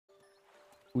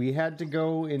we had to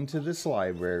go into this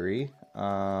library.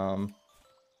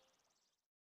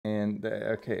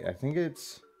 Okay, I think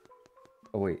it's...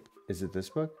 Oh wait, is it this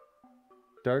book?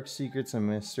 Dark Secrets and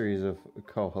Mysteries of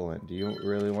Koholint. Do you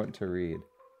really want to read?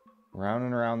 Round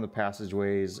and around the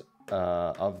passageways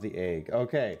of the egg.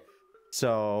 Okay,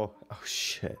 so... Oh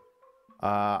shit.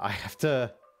 I have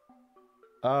to...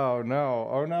 Oh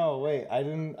no, wait, I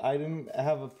didn't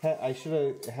have a pen. I should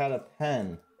have had a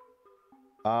pen.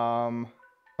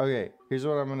 Okay, here's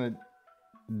what I'm gonna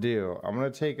do. I'm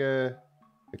gonna take a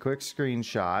quick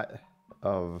screenshot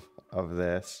of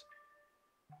this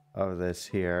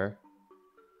here.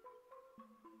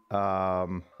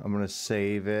 I'm gonna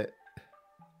save it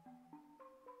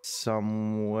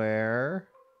somewhere.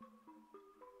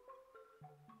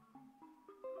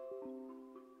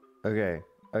 Okay,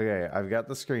 I've got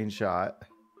the screenshot.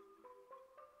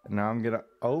 Now I'm gonna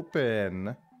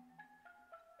open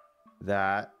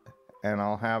that and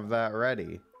I'll have that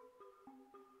ready.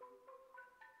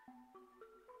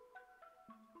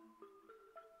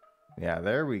 Yeah,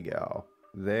 there we go.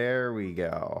 There we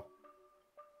go.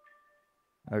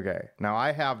 Okay, now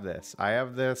I have this. I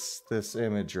have this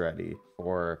image ready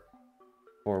for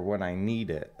when I need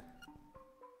it.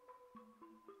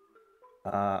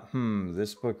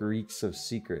 This book reeks of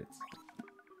secrets.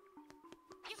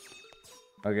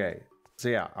 Okay, so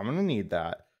yeah, I'm gonna need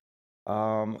that.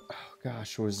 Oh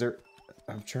gosh, was there...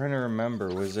 I'm trying to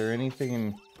remember, was there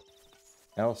anything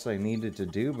else I needed to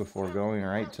do before going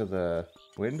right to the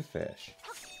windfish?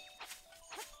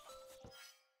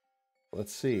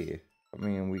 Let's see. I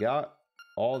mean, we got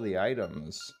all the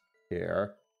items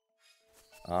here.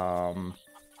 I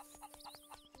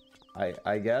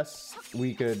guess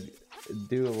we could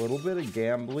do a little bit of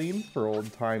gambling for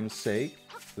old time's sake.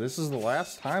 This is the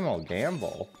last time I'll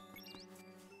gamble.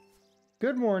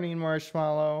 Good morning,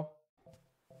 Marshmallow.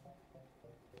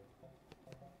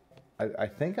 I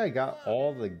think I got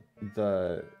all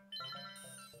the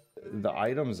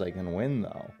items I can win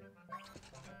though.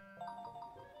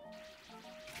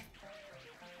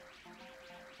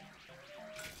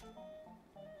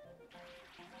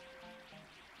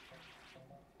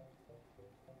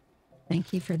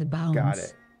 Thank you for the bones. Got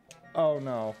it. Oh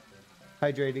no.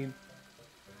 Hydrating.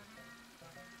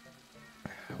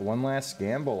 One last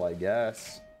gamble, I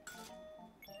guess.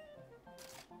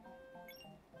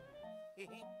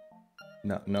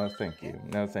 No, thank you.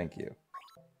 No, thank you.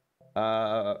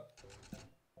 I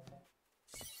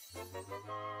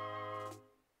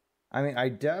mean, I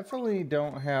definitely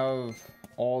don't have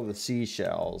all the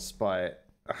seashells, but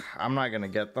I'm not gonna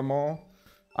get them all.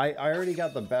 I already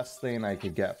got the best thing I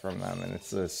could get from them, and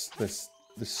it's this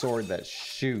sword that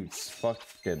shoots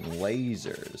fucking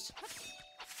lasers.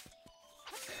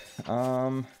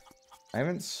 I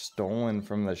haven't stolen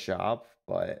from the shop,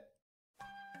 but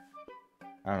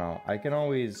I don't know. I can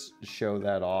always show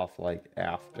that off like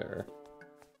after.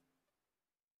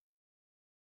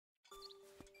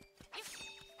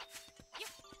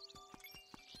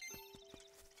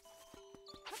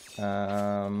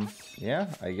 Yeah,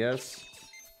 I guess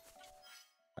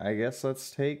let's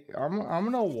take... I'm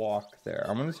gonna walk there.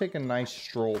 I'm gonna take a nice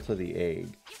stroll to the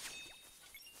egg.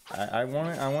 I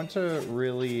want to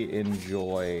really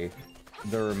enjoy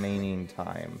the remaining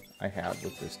time I have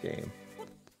with this game.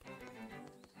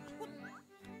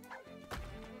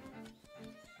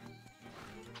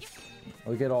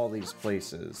 Look at all these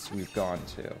places we've gone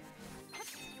to.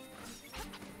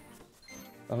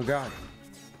 Oh god.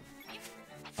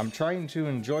 I'm trying to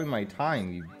enjoy my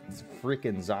time, you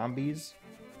freaking zombies.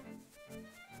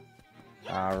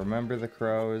 Remember the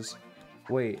crows.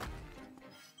 Wait.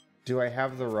 Do I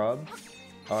have the rub?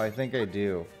 Oh, I think I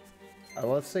do.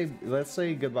 Let's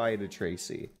say goodbye to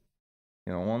Tracy.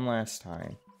 You know, one last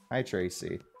time. Hi,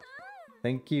 Tracy.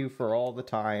 Thank you for all the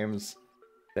times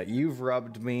that you've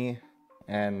rubbed me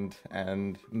and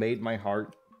made my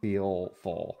heart feel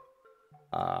full.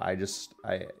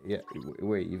 Yeah,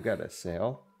 wait, you've got a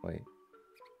sale? Wait.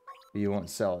 You won't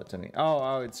sell it to me.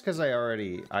 Oh, it's because I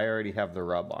already have the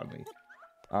rub on me.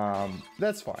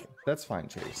 That's fine. That's fine,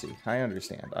 Tracy. I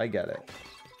understand. I get it.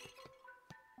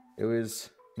 It was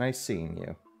nice seeing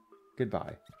you.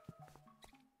 Goodbye.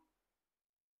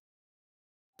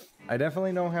 I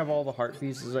definitely don't have all the heart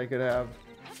pieces I could have,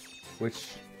 which,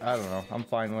 I don't know, I'm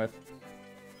fine with.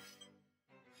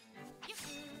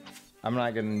 I'm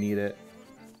not gonna need it.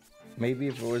 Maybe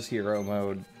if it was hero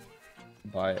mode,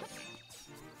 but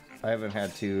I haven't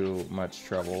had too much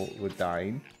trouble with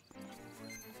dying.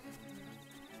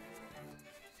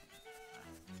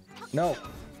 No!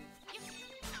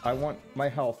 I want my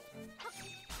health.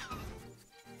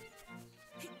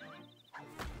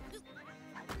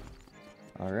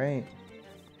 All right.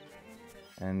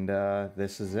 And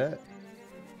this is it.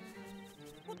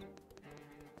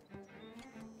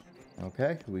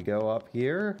 Okay, we go up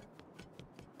here.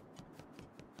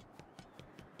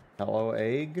 Hello,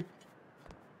 egg.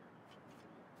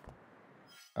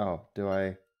 Oh, do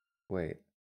I... Wait.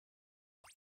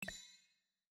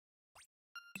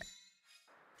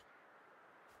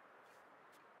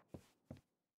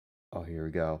 Oh, here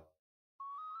we go.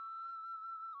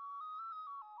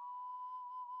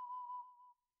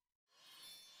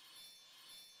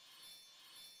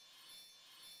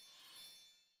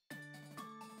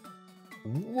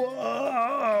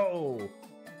 Whoa!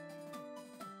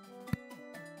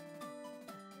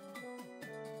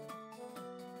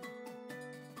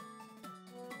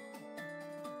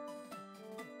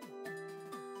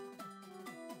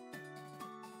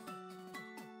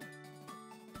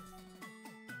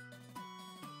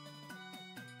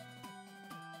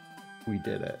 We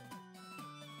did it.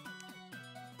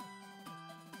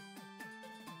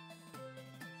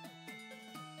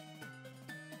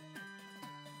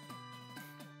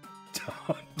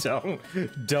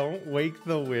 Don't wake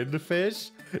the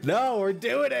windfish. No, we're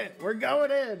doing it. We're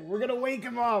going in. We're gonna wake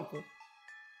him up.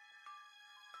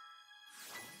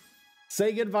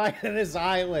 Say goodbye to this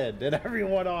island and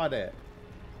everyone on it.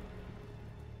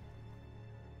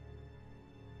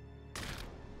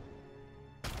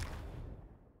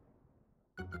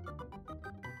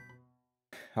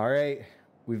 All right,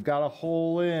 we've got a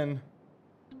hole in.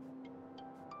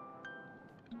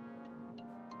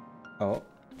 Oh.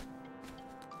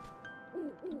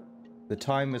 The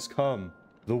time has come.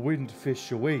 The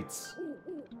windfish awaits.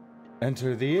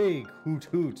 Enter the egg, hoot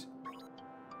hoot.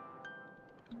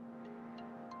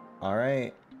 All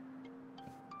right.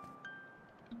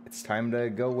 It's time to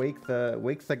go wake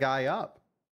the guy up.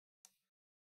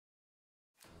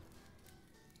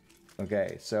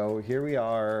 Okay, so here we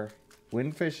are.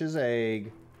 Windfish's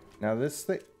egg. Now this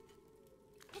thing...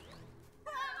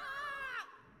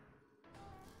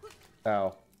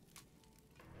 Oh.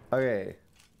 Okay.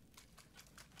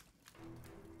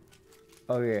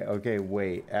 Okay,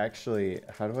 wait. Actually,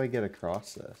 how do I get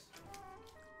across this?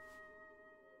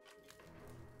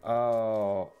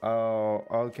 Oh,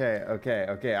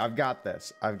 okay. I've got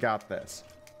this.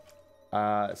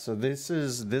 So this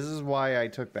is why I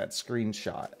took that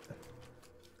screenshot.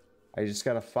 I just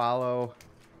gotta follow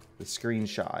the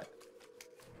screenshot.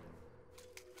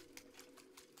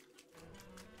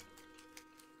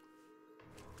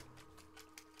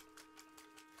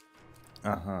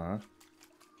 Uh-huh.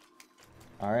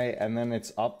 All right, and then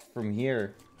it's up from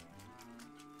here.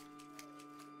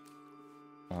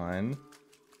 1,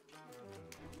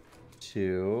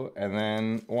 2, and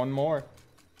then one more.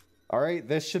 All right,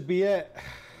 this should be it.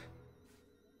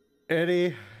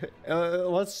 Eddie,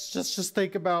 let's just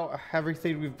think about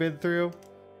everything we've been through.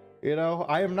 You know,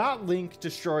 I am not Link,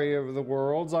 Destroyer of the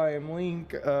Worlds. I am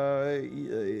Link,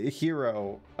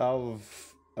 hero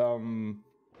of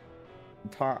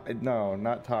no,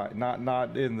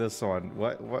 not in this one.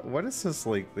 What is this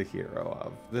Link the hero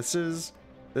of? This is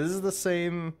the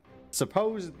same,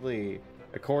 supposedly,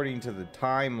 according to the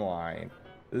timeline.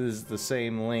 This is the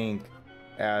same Link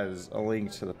as A Link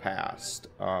to the Past.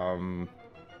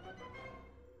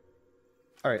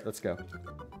 All right, let's go.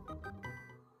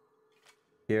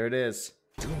 Here it is.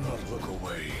 Do not look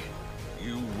away.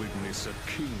 You witness a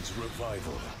king's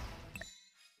revival.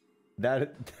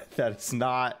 That is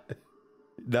not.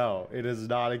 No, it is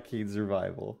not a king's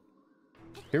revival.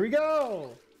 Here we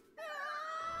go.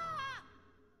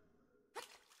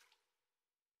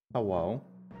 Hello.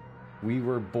 We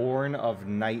were born of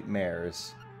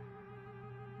nightmares.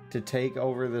 To take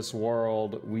over this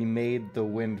world, we made the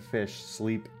windfish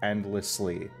sleep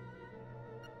endlessly.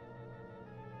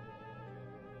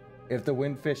 If the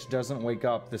windfish doesn't wake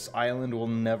up, this island will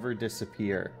never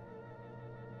disappear.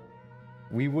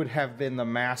 We would have been the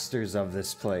masters of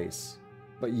this place,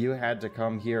 but you had to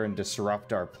come here and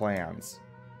disrupt our plans.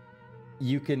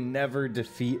 You can never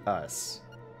defeat us.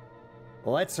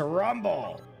 Let's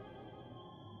rumble!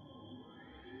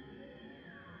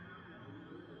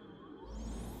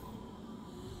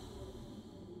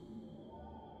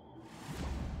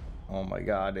 Oh my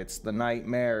god, it's the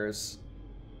nightmares.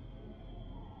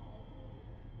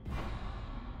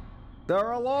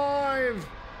 They're alive!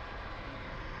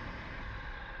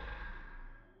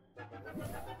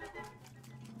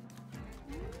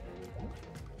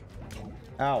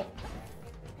 Ow.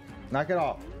 Knock it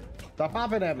off. Stop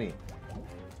hopping at me.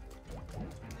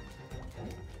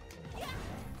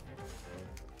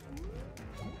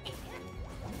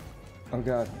 Oh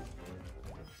god.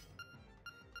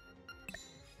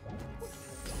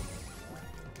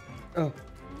 Oh,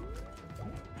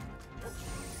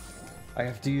 I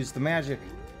have to use the magic.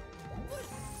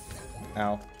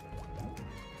 Ow.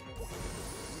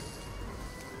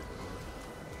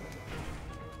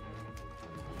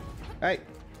 Hey.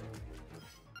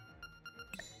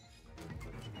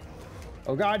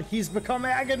 Oh god, he's become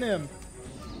Aghanim.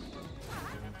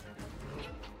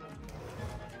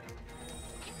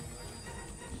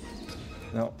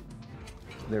 No.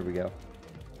 There we go.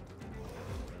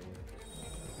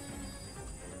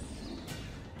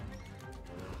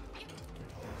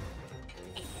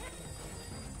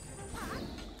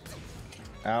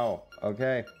 Ow.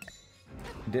 Okay.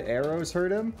 Did arrows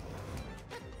hurt him?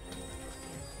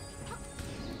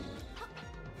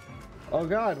 Oh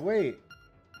god, wait.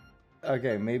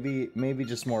 Okay, maybe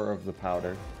just more of the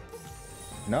powder.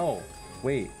 No.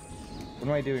 Wait. What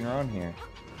am I doing wrong here?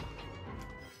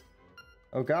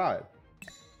 Oh god.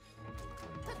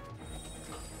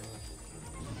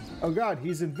 Oh god,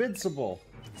 he's invincible.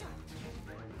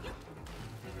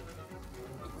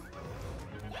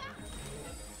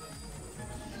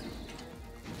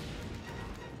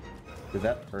 Did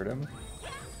that hurt him?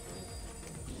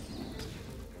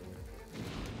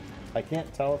 I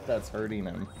can't tell if that's hurting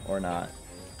him or not.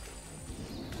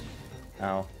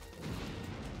 Ow.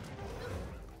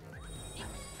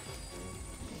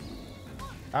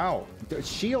 Ow!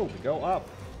 Shield, go up!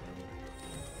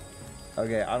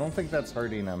 Okay, I don't think that's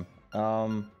hurting him.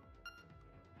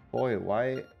 Boy,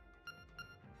 why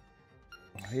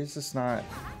is this not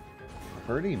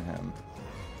hurting him?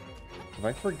 Have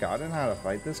I forgotten how to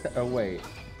fight this guy? Oh, wait.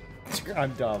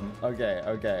 I'm dumb. Okay,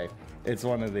 okay. It's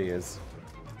one of these.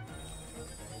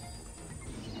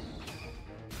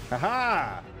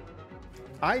 Haha!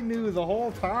 I knew the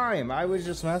whole time. I was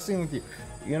just messing with you.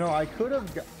 You know, I could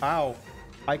have... Ow.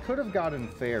 I could have gotten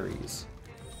fairies,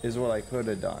 is what I could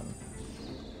have done.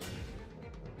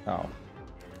 Oh.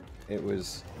 It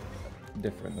was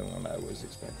different than what I was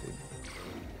expecting.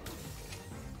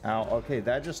 Ow, okay,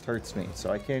 that just hurts me, so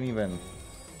I can't even...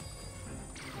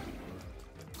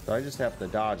 So I just have to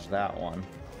dodge that one.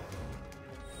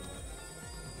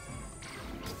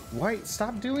 Wait,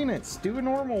 stop doing it! Do a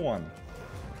normal one!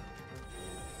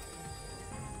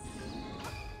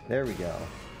 There we go.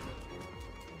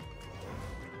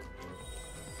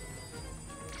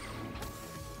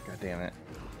 God damn it.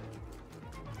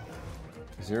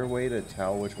 Is there a way to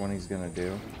tell which one he's gonna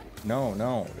do? No,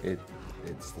 no,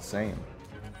 it's the same.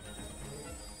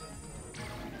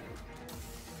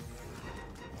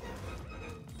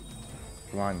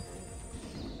 Come on.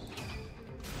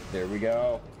 There we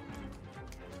go.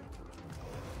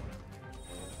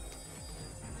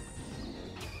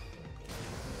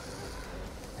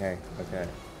 Okay, okay.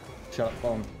 Shut up,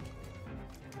 phone.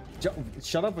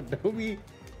 Shut up, Adobe.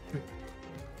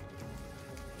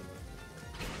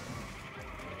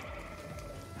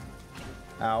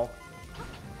 Ow.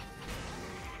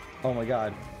 Oh my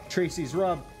god. Tracy's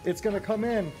rub. It's gonna come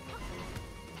in.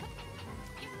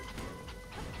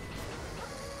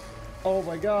 Oh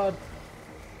my god.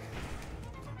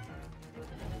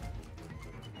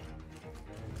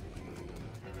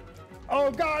 Oh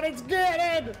god, it's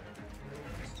getting!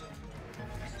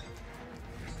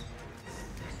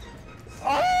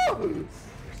 Oh!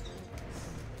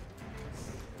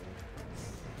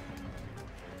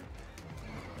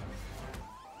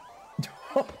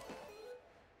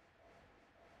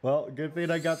 Well, good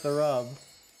thing I got the rub.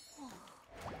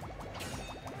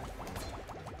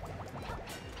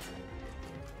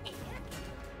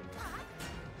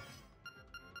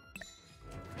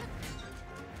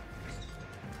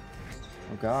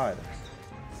 Oh god.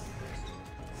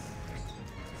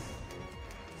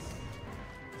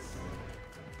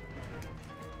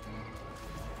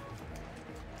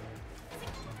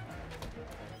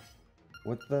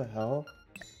 What the hell?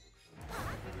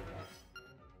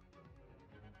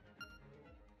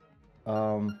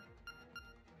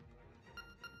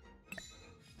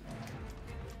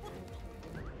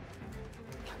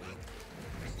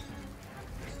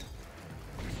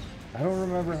 I don't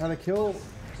remember how to kill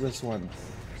this one.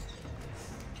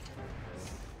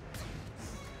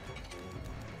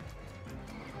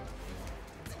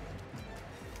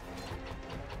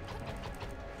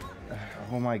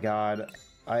 Oh my god.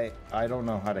 I don't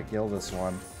know how to kill this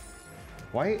one.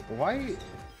 Why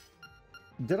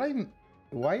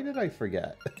did I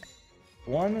forget?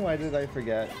 One, why did I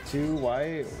forget? Two,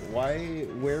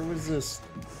 where was this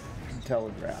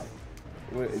telegraph?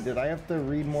 Did I have to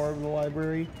read more of the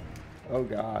library? Oh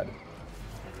god.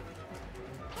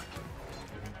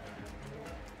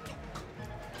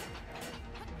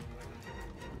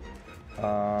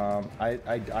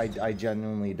 I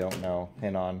genuinely don't know.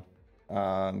 Hang on.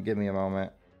 Give me a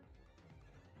moment.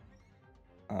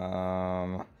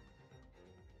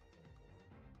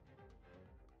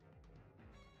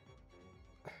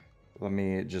 Let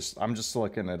me just, I'm just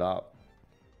looking it up.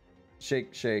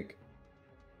 Shake, shake.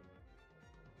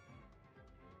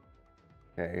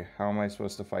 Okay, how am I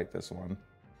supposed to fight this one?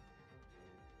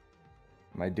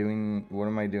 Am I doing, what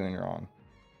am I doing wrong?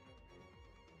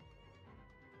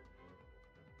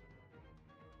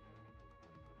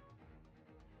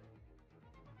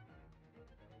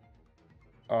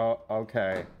 Oh,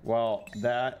 okay. Well,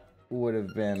 that would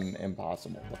have been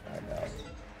impossible to find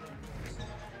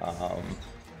out.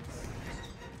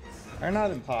 Or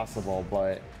not impossible,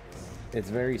 but it's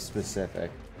very specific.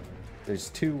 There's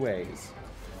two ways.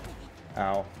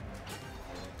 Ow.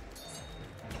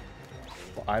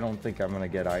 Well, I don't think I'm gonna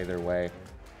get either way.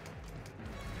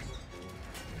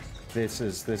 This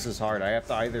is hard. I have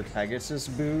to either Pegasus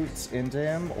boots into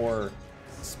him or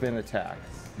spin attack.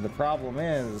 The problem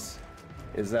is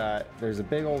that there's a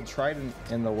big old trident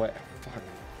in the way. Fuck.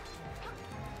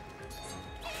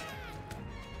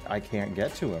 I can't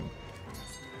get to him.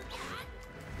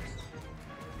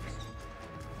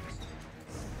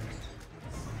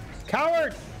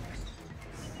 Coward!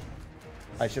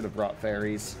 I should have brought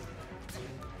fairies.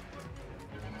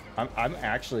 I'm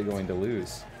actually going to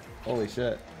lose. Holy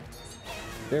shit.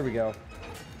 There we go.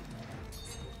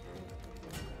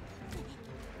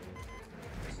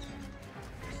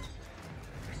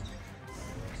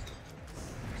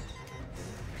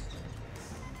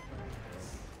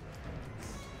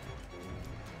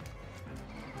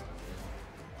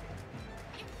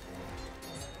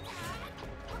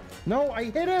 No, I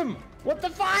hit him! What the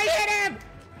fuck? I hit him!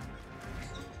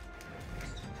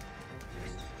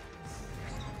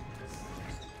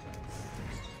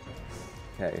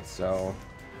 Okay, so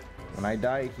when I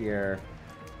die here,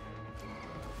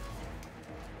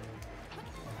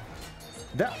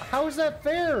 how is that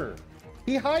fair?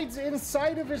 He hides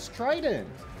inside of his trident.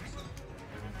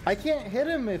 I can't hit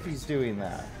him if he's doing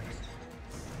that.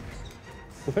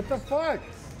 What the fuck?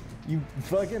 You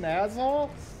fucking asshole?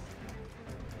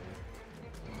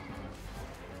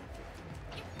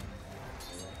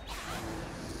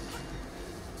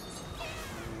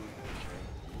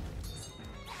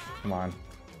 Come on.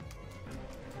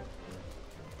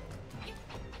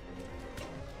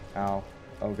 Ow.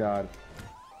 Oh god.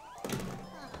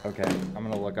 Okay, I'm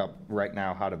gonna look up right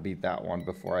now how to beat that one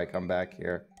before I come back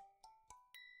here.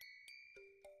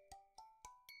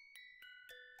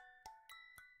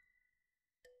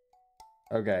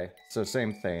 Okay, so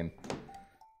same thing.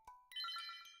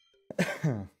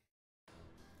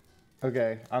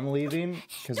 Okay, I'm leaving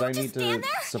because I need to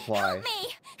supply.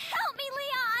 Help me,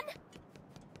 Leon!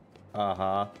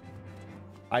 Uh-huh.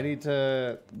 I need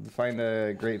to find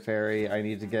a great fairy. I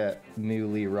need to get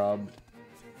newly rubbed.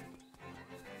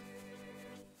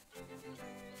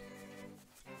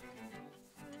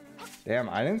 Damn,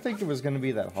 I didn't think it was gonna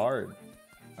be that hard.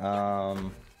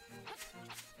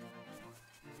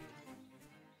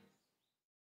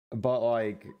 But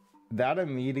like, that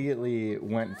immediately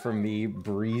went from me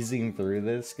breezing through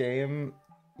this game,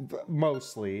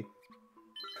 mostly.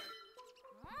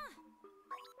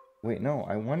 Wait, no,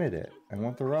 I wanted it. I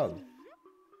want the rub.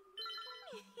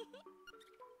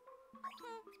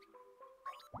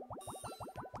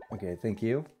 Okay, thank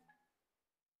you.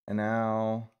 And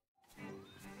now...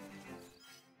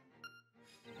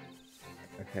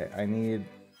 Okay, I need...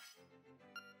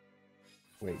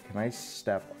 Wait, can I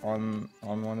step on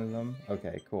one of them?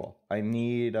 Okay, cool. I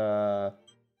need,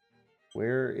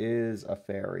 where is a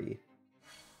fairy?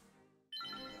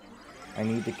 I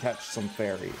need to catch some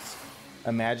fairies.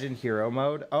 Imagine hero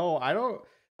mode. Oh,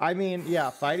 I mean, yeah,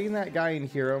 fighting that guy in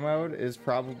hero mode is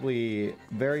probably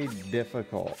very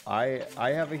difficult. I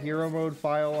have a hero mode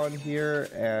file on here,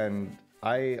 and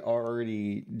I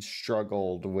already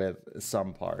struggled with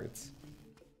some parts.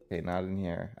 Okay, not in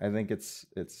here. I think it's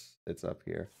up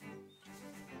here.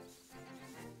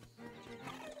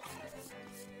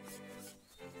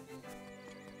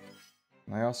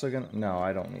 Am I also gonna... No,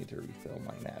 I don't need to refill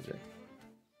my magic.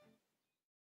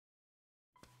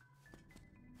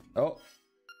 Oh.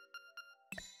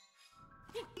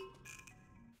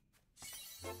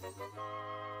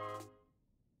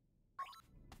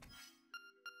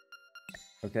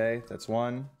 Okay, that's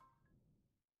one.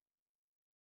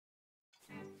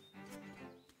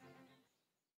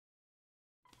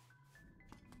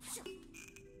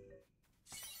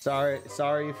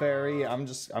 Sorry, fairy.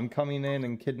 I'm coming in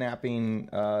and kidnapping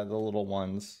the little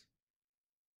ones.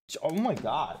 Oh my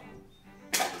god.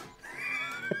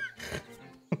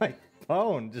 My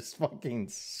phone just fucking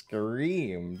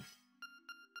screamed.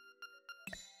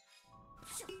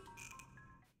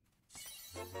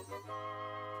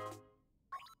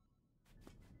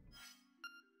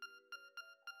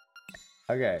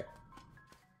 Okay.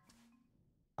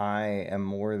 I am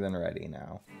more than ready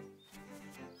now.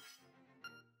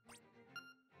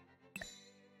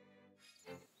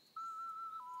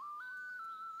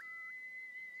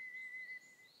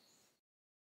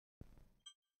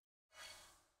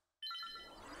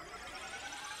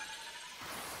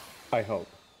 I hope.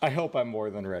 I hope I'm more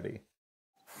than ready.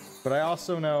 But I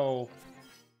also know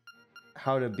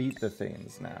how to beat the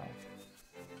things now.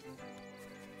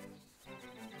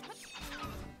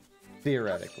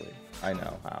 Theoretically, I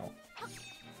know how.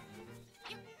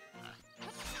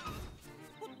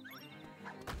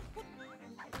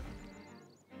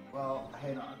 Well,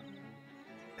 hang on.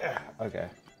 Okay.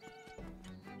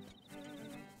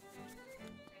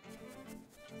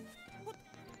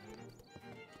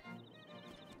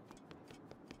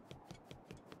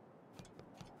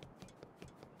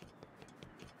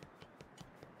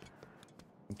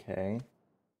 Okay.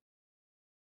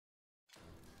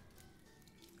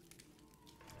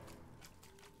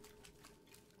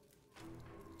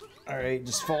 All right,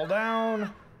 just fall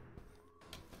down.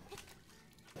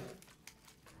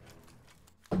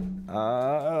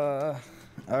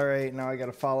 All right, now I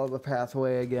gotta follow the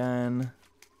pathway again.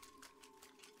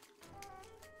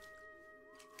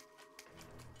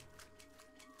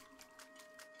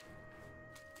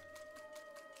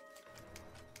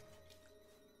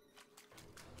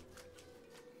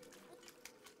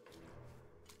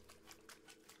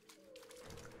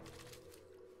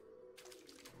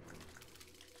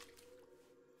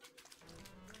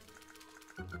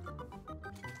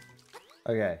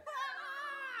 Okay.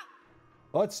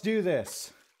 Let's do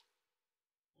this.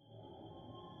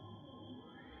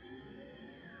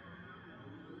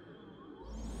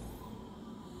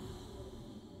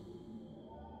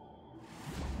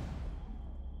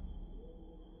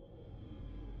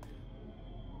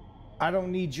 I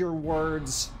don't need your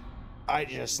words. I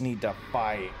just need to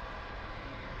fight.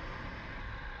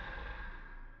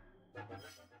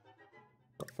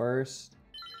 But first,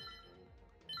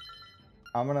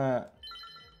 I'm gonna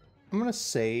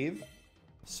save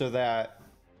so that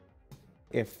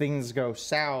if things go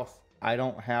south, I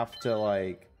don't have to,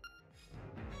 like,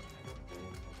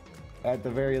 at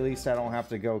the very least, I don't have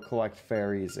to go collect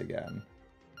fairies again.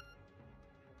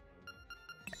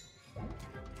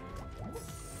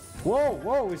 Whoa,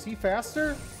 whoa, is he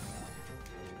faster?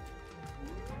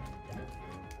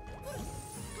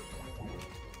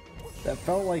 That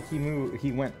felt like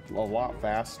he went a lot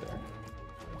faster.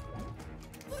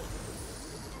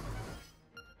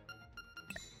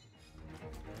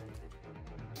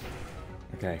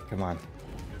 Okay, come on.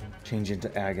 Change into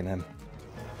Aghanim.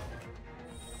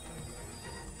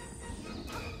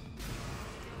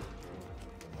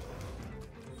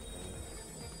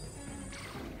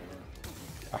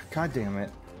 Ah, God damn it.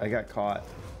 I got caught.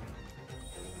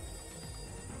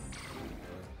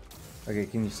 Okay,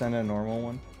 can you send a normal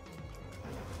one?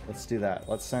 Let's do that.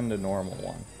 Let's send a normal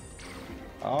one.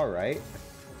 Alright.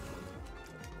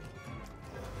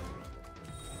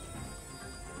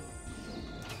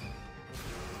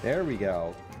 There we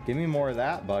go. Give me more of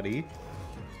that, buddy.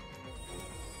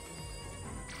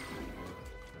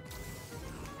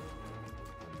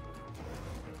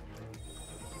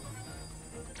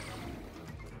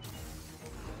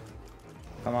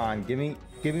 Come on, give me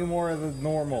more of the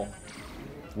normal.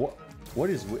 What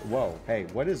is whoa, hey,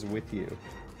 what is with you?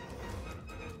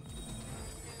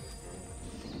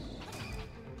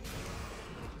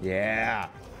 Yeah.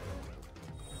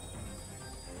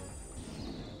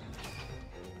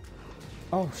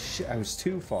 Oh shit, I was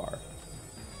too far.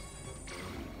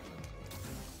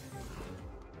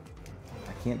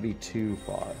 I can't be too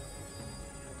far.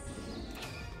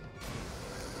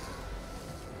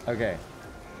 Okay.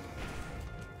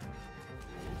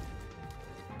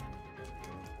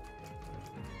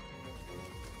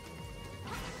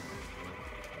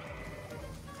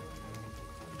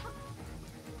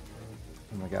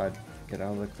 Oh my god, get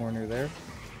out of the corner there.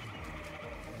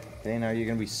 Okay, now you're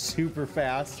gonna be super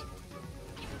fast.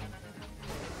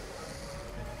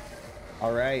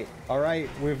 All right,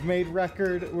 we've made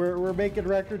record, we're making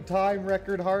record time,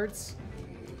 record hearts.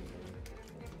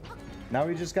 Now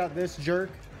we just got this jerk.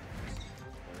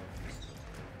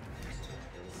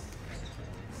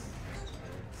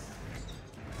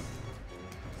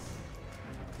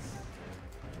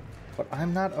 But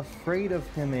I'm not afraid of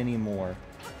him anymore.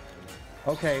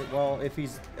 Okay, well, if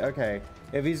he's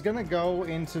gonna go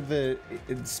into the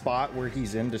spot where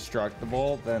he's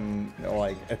indestructible, then,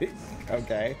 like,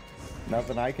 okay.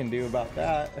 Nothing I can do about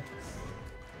that.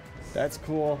 That's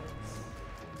cool.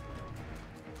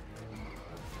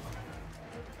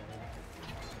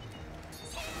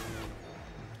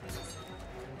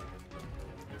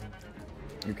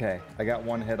 Okay, I got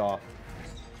one hit off.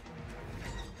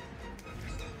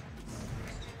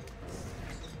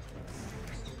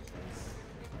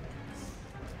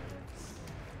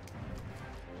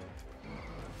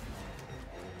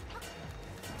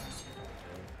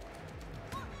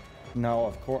 No,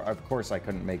 of course I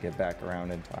couldn't make it back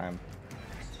around in time.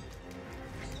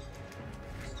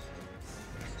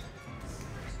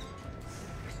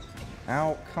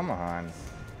 Ow, come on.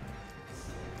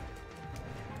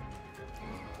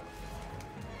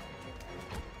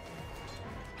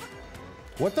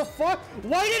 What the fuck?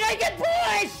 Why did I get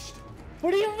pushed?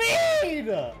 What do you mean?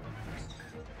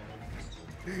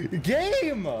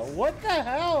 Game! What the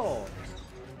hell?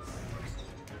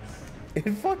 It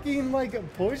fucking,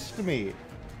 like, pushed me.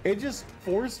 It just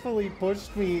forcefully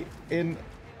pushed me in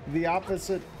the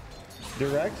opposite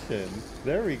direction.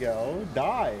 There we go.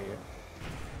 Die.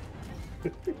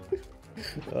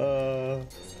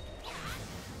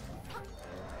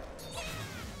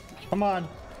 Come on.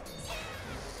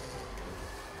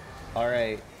 All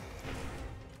right.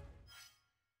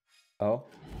 Oh.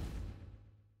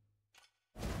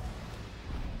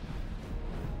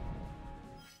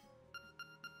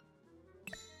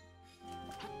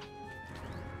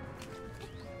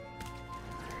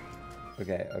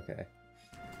 Okay, okay.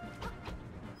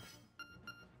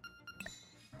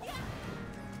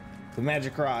 The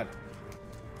magic rod.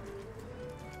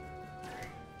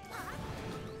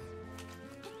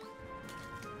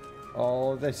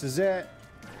 Oh, this is it.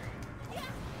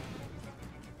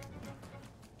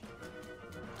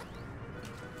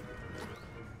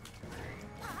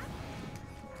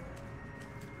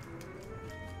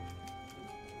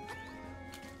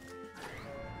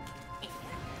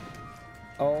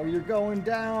 Oh, you're going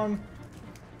down.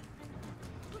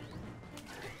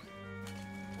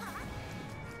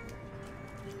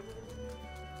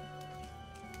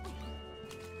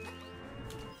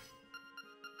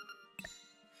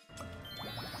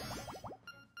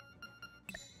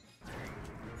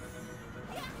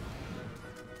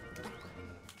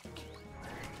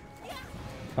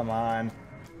 Come on.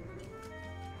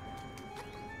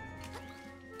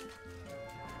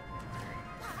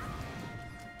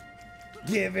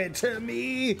 Give it to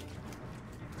me.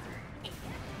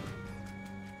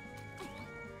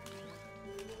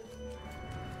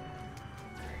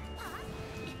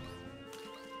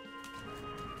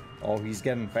 Oh, he's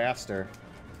getting faster.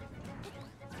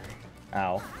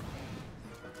 Ow.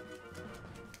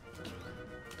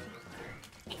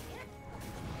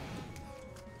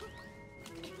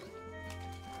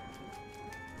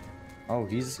 Oh,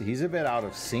 he's a bit out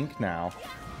of sync now.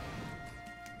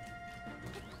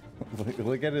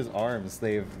 Look at his arms.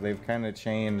 They've kind of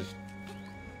changed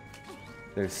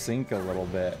their sync a little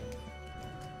bit.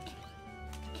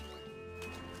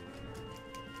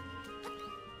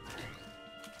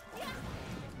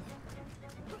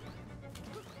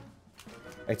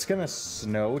 It's gonna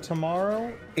snow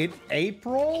tomorrow? In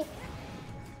April?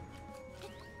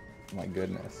 My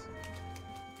goodness.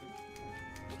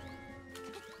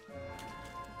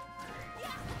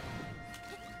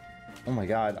 Oh my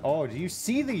god. Oh, do you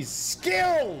see these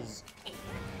skills?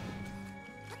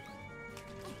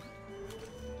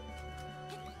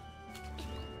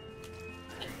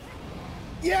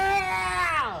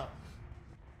 Yeah!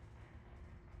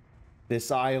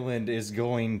 This island is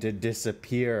going to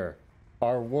disappear.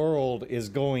 Our world is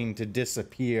going to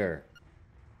disappear.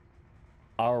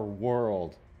 Our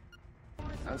world.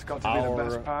 That's got to be the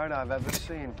best part I've ever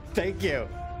seen. Thank you.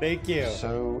 Thank you.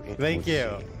 So Thank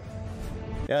you.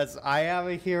 Yes, I am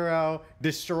a hero,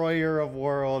 destroyer of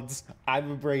worlds.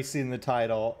 I'm embracing the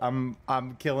title.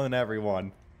 I'm killing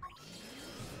everyone.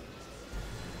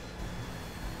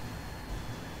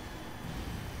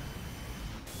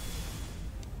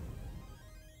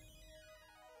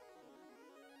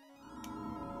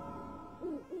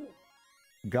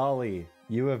 Golly,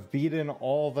 you have beaten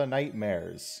all the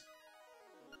nightmares.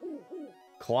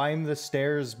 Climb the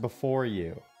stairs before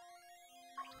you.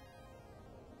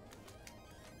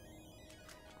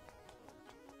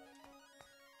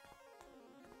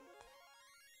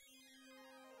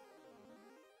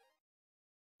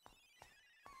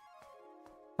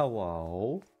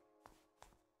 Hello?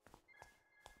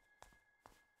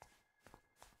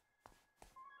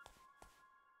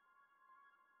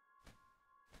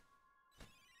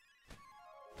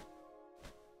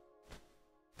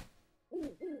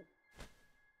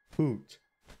 Hoot.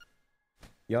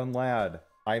 Young lad,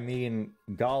 I mean,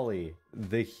 golly,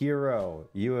 the hero,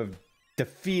 you have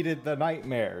defeated the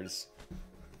nightmares.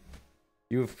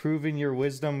 You have proven your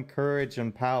wisdom, courage,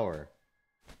 and power.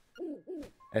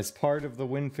 As part of the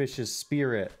Windfish's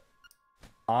spirit,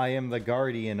 I am the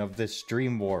guardian of this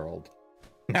dream world.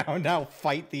 Now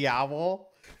fight the owl.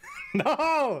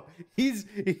 No,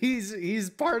 he's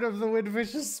part of the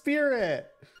Windfish's spirit.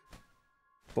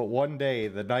 But one day,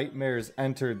 the nightmares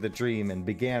entered the dream and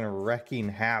began wreaking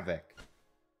havoc.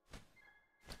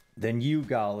 Then you,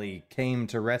 Golly, came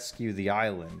to rescue the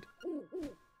island.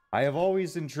 I have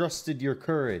always entrusted your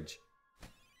courage.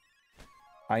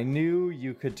 I knew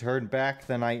you could turn back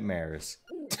the nightmares.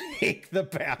 Take the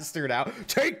bastard out.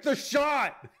 Take the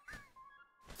shot!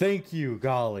 Thank you,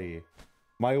 Golly.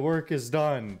 My work is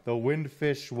done. The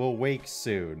Windfish will wake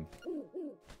soon.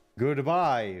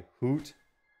 Goodbye, Hoot.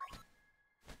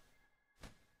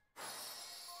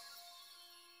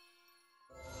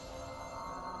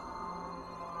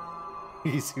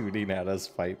 He's hooting at us,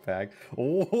 fight back.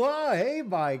 Whoa, hey,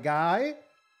 my guy.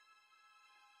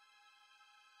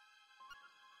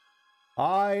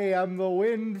 I am the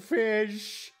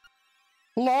Windfish.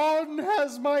 Long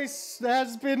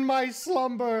has been my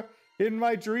slumber. In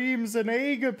my dreams, an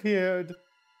egg appeared.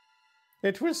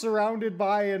 It was surrounded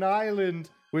by an island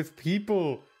with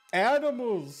people,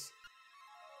 animals,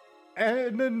 and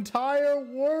an entire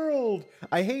world.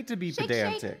 I hate to be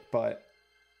pedantic, but...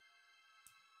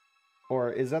 Or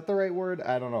is that the right word?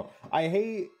 I don't know. I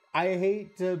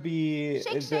hate to be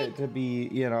to be,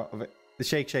 you know,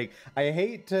 shake. I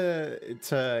hate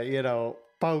to you know,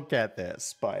 poke at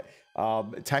this, but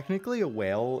technically a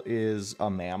whale is a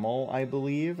mammal, I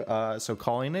believe. So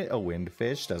calling it a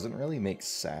windfish doesn't really make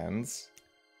sense.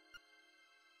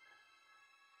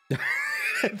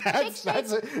 That's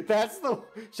the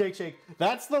shake.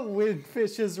 That's the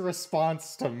windfish's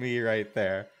response to me right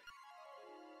there.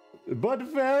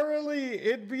 But verily,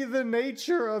 it be the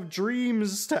nature of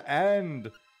dreams to end.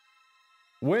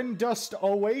 When dust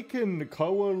awaken,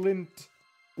 Coalint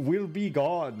will be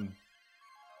gone.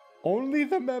 Only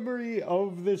the memory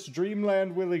of this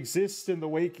dreamland will exist in the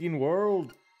waking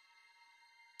world.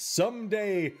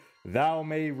 Someday, thou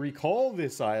may recall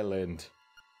this island.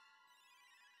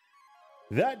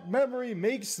 That memory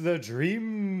makes the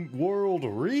dream world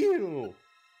real.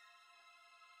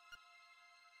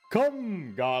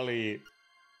 Come, Golly,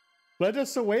 let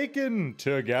us awaken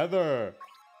together.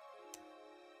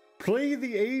 Play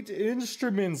the 8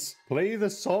 instruments, play the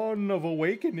song of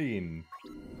awakening.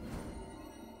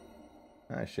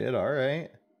 Ah, shit,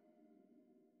 alright.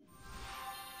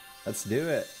 Let's do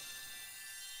it.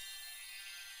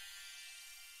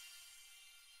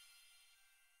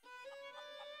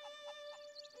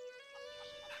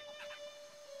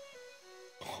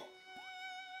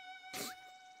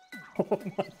 Oh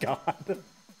my god.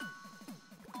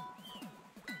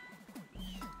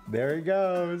 There he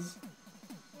goes.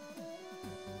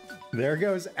 There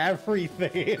goes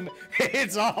everything.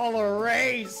 It's all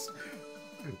erased.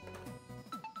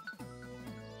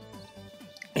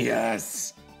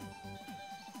 Yes.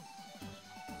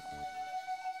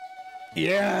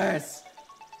 Yes.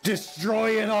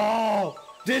 Destroy it all.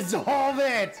 Dissolve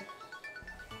it.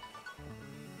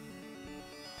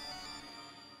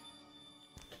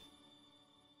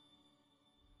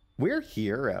 We're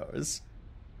heroes.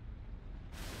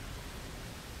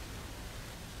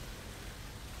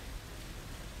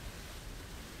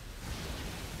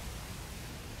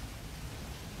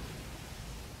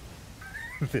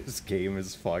 This game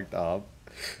is fucked up.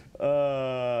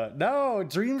 No,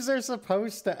 dreams are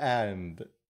supposed to end.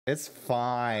 It's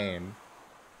fine.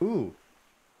 Ooh,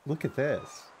 look at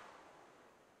this.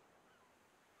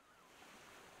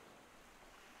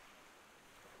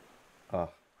 Oh.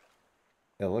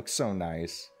 It looks so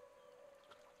nice.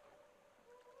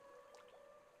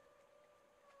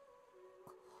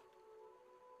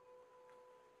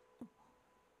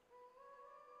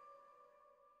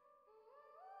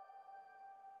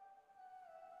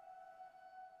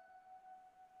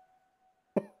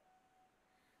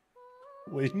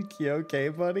 Link, you okay,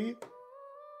 buddy?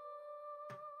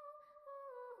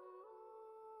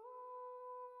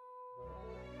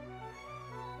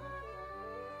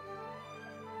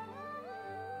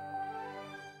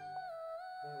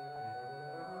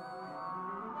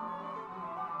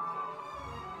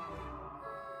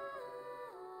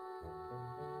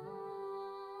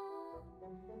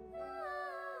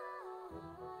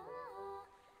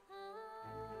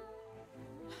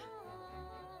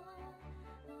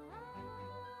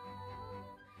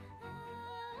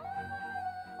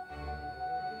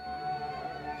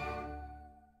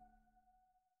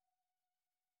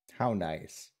 How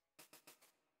nice.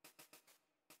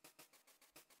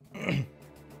 I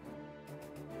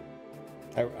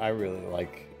really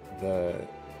like the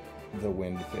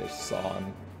Windfish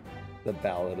song, the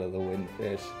Ballad of the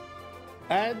Windfish.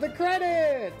 And the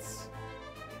credits!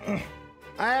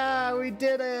 Ah, we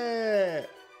did it!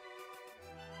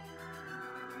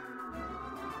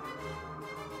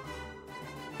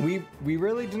 We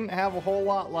really didn't have a whole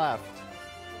lot left.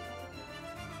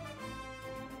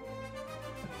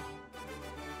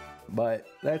 But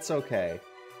that's okay.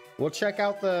 We'll check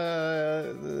out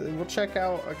we'll check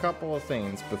out a couple of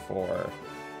things before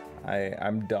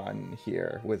I'm done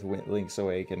here with Link's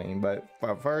Awakening. But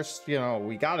first, you know,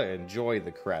 we gotta enjoy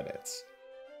the credits.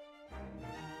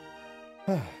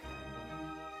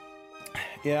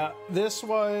 Yeah, this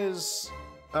was,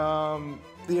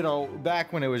 you know,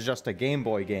 back when it was just a Game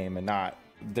Boy game and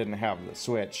didn't have the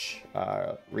Switch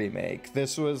remake.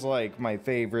 This was like my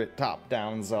favorite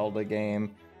top-down Zelda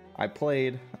game. I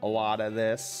played a lot of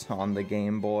this on the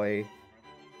Game Boy.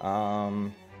 Yeah,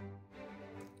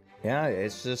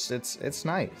 it's just it's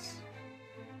nice.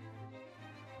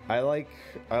 I like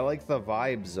the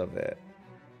vibes of it.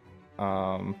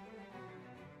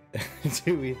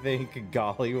 Do we think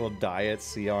Golly will die at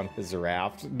sea on his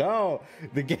raft? No,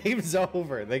 the game's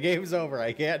over. The game's over.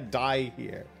 I can't die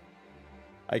here.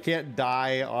 I can't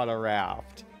die on a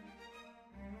raft.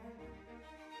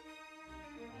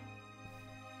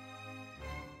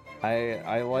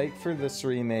 I like for this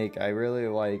remake, I really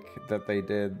like that they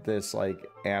did this like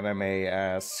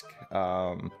anime-esque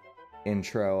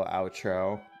intro,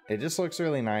 outro. It just looks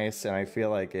really nice, and I feel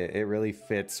like it really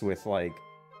fits with like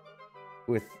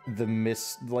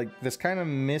this kind of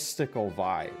mystical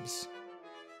vibes.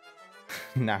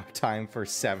 Now time for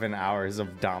 7 hours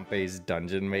of Dompe's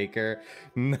Dungeon Maker.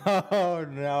 No.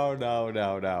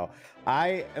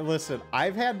 Listen,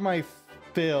 I've had my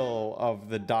fill of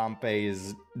the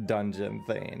Dompe's Dungeon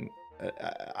thing.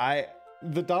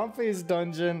 The Dompe's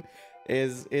Dungeon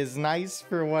is nice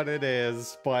for what it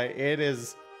is, but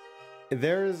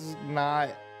there's not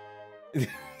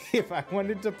if I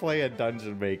wanted to play a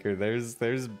Dungeon Maker, there's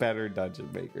better Dungeon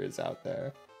Makers out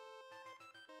there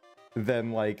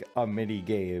than like a mini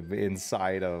game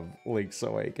inside of Link's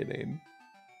Awakening.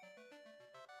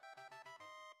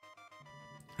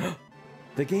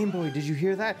 The Game Boy, did you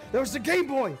hear that? That was the Game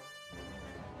Boy!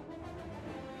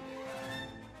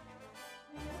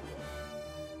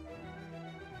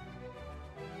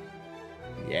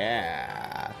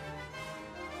 Yeah.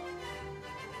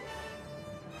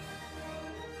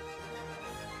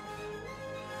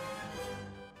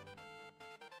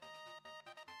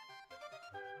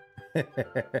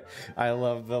 I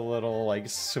love the little like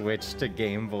switch to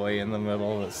Game Boy in the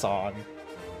middle of the song.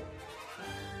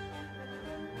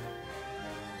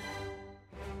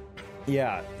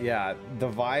 Yeah, the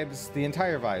vibes, the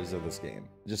entire vibes of this game,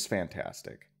 just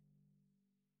fantastic.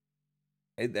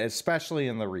 Especially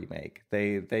in the remake,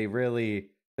 they really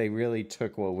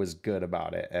took what was good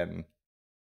about it and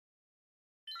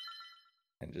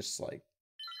just like,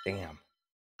 damn.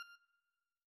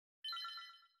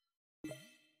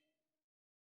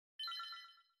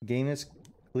 Game is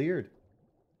cleared.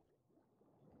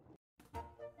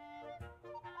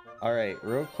 All right,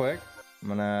 real quick, I'm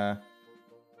gonna.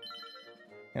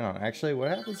 You know, actually, what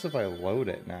happens if I load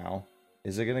it now?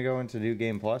 Is it gonna go into New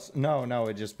Game Plus? No,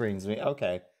 it just brings me.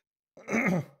 Okay.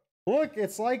 Look,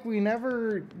 it's like we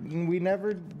never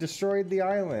destroyed the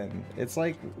island. It's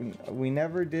like we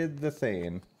never did the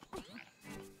thing.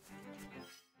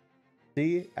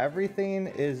 See, everything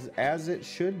is as it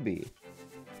should be.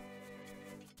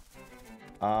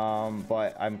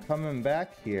 But I'm coming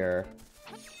back here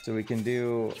so we can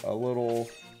do a little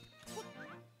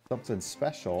something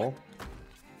special.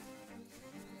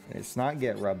 It's not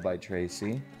get rubbed by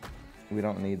Tracy. We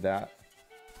don't need that.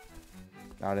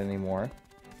 Not anymore.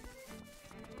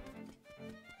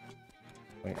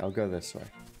 Wait, I'll go this way.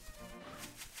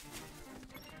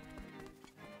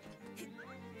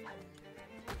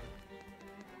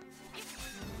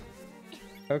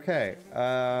 Okay,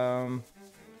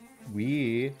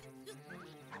 we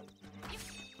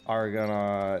are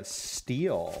gonna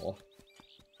steal.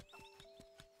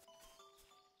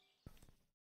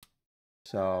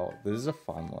 So this is a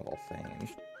fun little thing.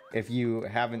 If you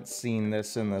haven't seen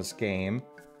this in this game,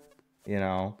 you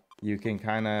know, you can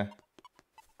kind of...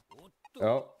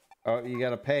 Oh, you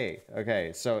gotta pay.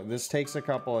 Okay, so this takes a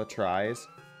couple of tries.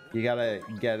 You gotta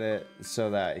get it so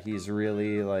that he's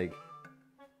really like...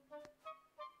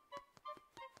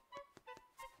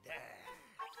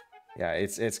 Yeah,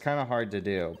 it's kind of hard to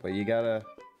do, but you gotta...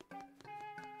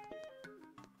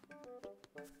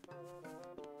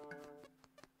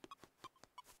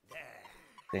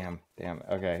 Damn.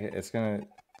 Okay, it's gonna...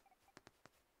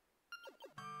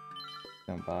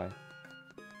 Don't buy.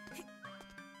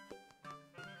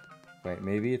 Wait,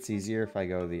 maybe it's easier if I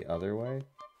go the other way?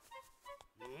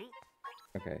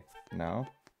 Okay, no.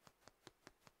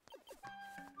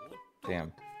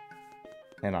 Damn.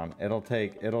 Hang on. It'll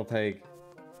take.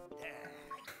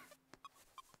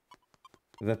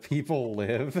 The people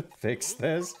live. Fix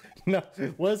this. No,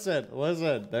 listen.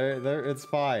 It's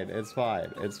fine. It's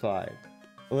fine.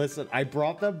 Listen, I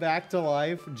brought them back to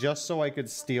life just so I could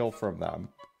steal from them.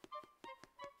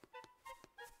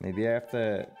 Maybe I have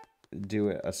to do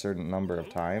it a certain number of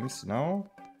times. No?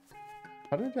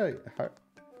 How did I...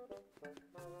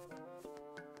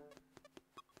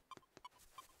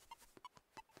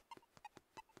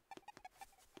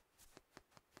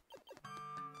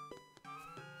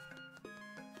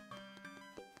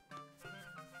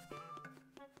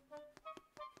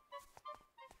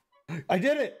 I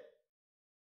did it!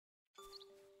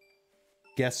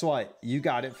 Guess what? You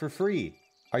got it for free.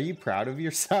 Are you proud of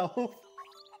yourself?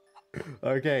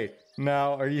 Okay,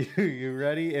 now are you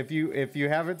ready? If you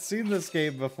haven't seen this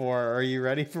game before, are you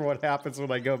ready for what happens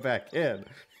when I go back in?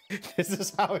 This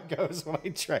is how it goes when I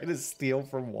try to steal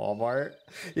from Walmart.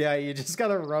 Yeah, you just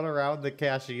gotta run around the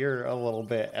cashier a little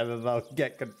bit and then they'll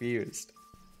get confused.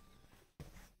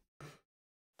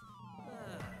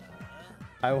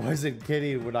 I wasn't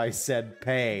kidding when I said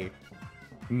pay.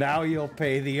 Now you'll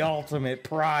pay the ultimate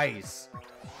price.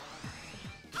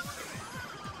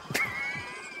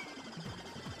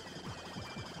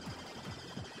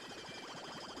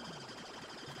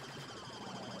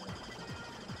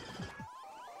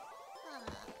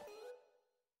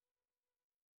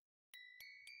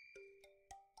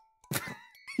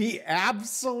 He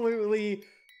absolutely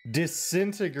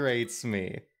disintegrates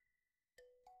me.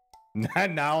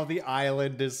 Now the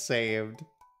island is saved.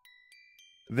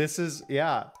 This is,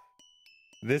 yeah.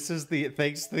 This is the,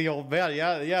 thanks to the old man.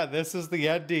 Yeah, this is the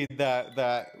ending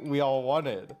that we all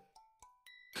wanted.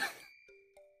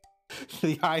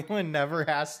 The island never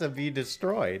has to be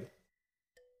destroyed.